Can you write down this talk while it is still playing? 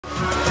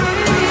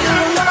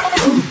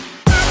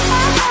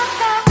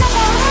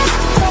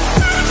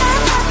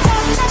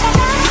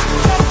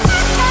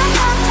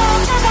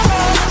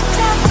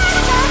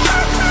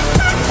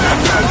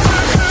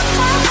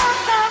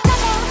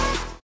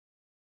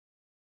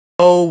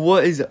Oh,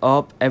 what is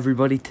up,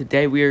 everybody?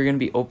 Today we are going to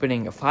be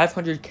opening a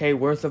 500k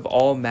worth of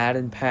all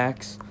Madden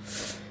packs.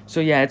 So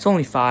yeah, it's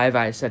only 5.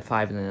 I said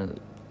 5 in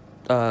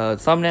the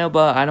thumbnail,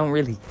 but I don't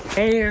really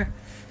care.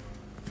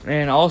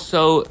 And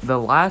also, the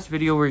last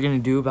video we're going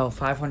to do about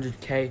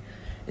 500k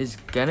is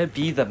going to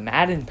be the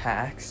Madden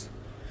packs,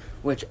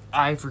 which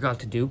I forgot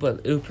to do, but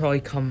it'll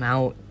probably come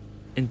out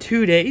in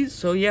 2 days.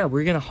 So yeah,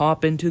 we're going to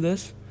hop into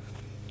this.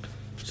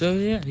 So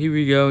yeah, here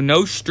we go.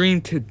 No stream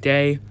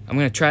today. I'm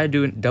going to try to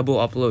do a double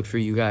upload for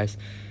you guys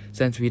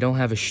since we don't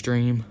have a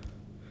stream.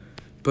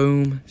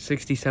 Boom.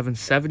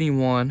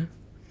 67.71.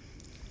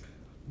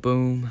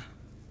 Boom.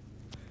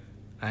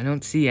 I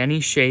don't see any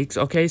shakes.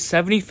 Okay,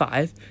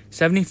 75.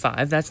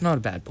 75. That's not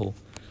a bad pull.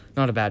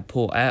 Not a bad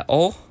pull at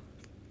all.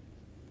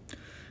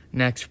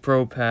 Next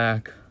pro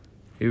pack.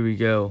 Here we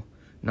go.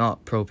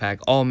 Not pro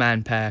pack. All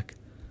man pack.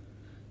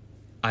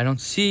 I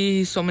don't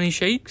see so many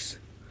shakes.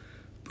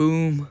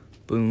 Boom.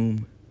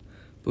 Boom.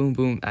 Boom,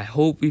 boom. I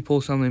hope we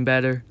pull something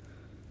better.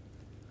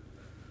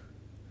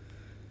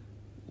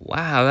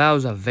 Wow, that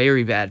was a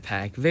very bad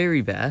pack.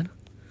 Very bad.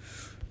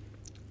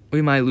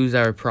 We might lose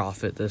our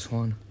profit this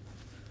one.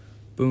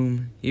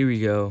 Boom. Here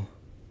we go.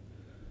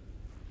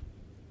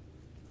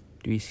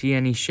 Do we see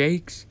any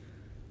shakes?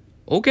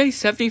 Okay,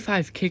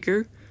 75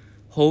 kicker.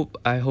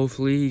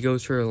 Hopefully he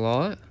goes for a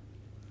lot.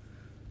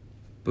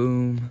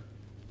 Boom.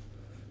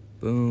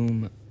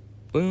 Boom.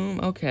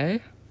 Boom.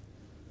 Okay.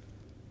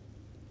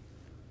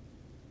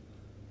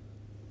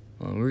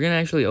 Well, we're going to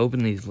actually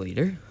open these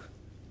later.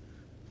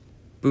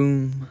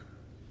 Boom.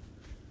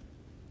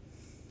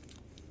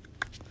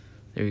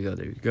 There we go,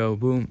 there we go.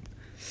 Boom.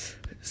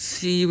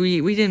 See,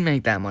 we didn't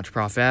make that much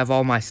profit. I have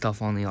all my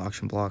stuff on the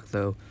auction block,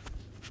 though.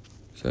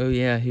 So,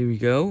 yeah, here we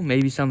go.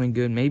 Maybe something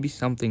good, maybe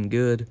something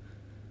good.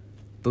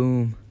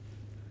 Boom.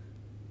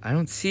 I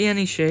don't see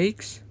any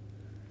shakes.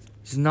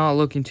 It's not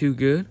looking too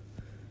good.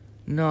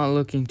 Not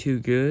looking too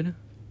good.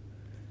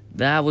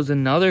 That was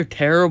another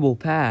terrible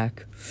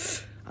pack.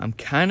 I'm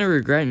kind of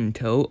regretting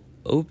to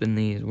open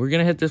these. We're going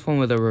to hit this one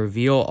with a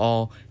reveal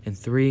all in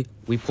 3.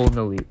 We pulled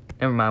no lead.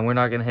 Never mind. We're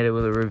not going to hit it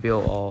with a reveal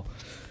all.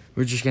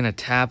 We're just going to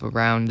tap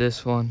around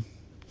this one.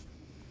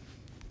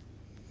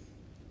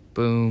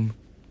 Boom.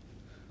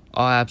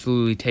 I'll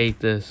absolutely take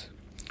this.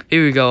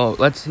 Here we go.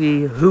 Let's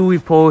see who we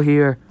pull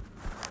here.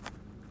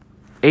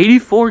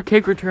 84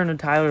 kick return to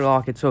Tyler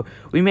Lockett. So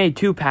we made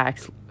 2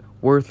 packs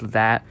worth of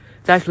that.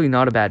 It's actually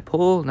not a bad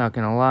pull. Not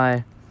going to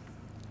lie.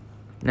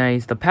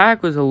 Nice. The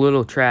pack was a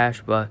little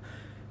trash, but...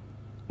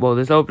 Well,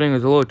 this opening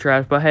was a little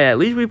trash, but hey, at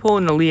least we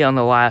pulled an elite on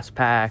the last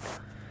pack.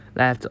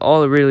 That's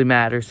all that really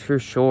matters, for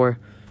sure.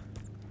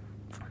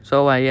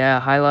 So, yeah,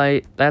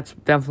 highlight. That's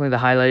definitely the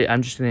highlight.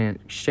 I'm just going to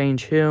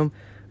exchange him.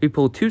 We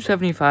pulled 2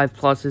 75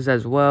 pluses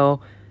as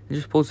well. And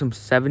just pulled some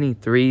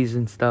 73s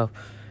and stuff.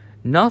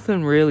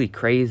 Nothing really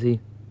crazy.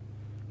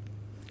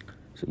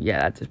 So,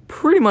 yeah, that's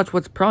pretty much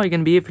what's probably going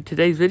to be it for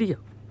today's video.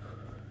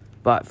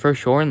 But for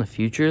sure in the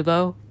future,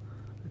 though,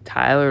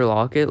 Tyler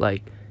Lockett,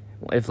 like,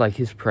 if, like,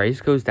 his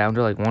price goes down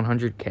to, like,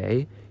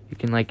 100k, you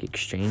can, like,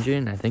 exchange it,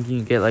 and I think you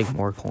can get, like,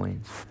 more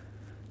coins.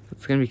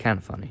 It's going to be kind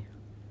of funny.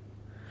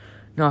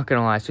 Not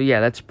going to lie. So, yeah,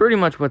 that's pretty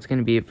much what's going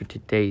to be it for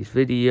today's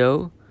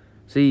video.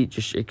 See,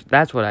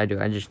 that's what I do.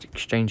 I just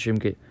exchange him,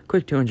 get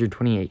quick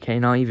 228k,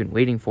 not even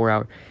waiting 4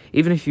 hours.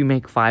 Even if you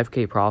make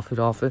 5k profit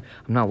off it,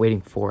 I'm not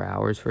waiting 4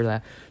 hours for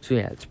that. So,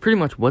 yeah, it's pretty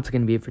much what's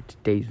going to be it for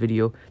today's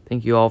video.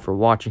 Thank you all for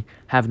watching.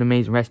 Have an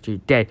amazing rest of your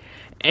day,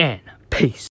 and peace.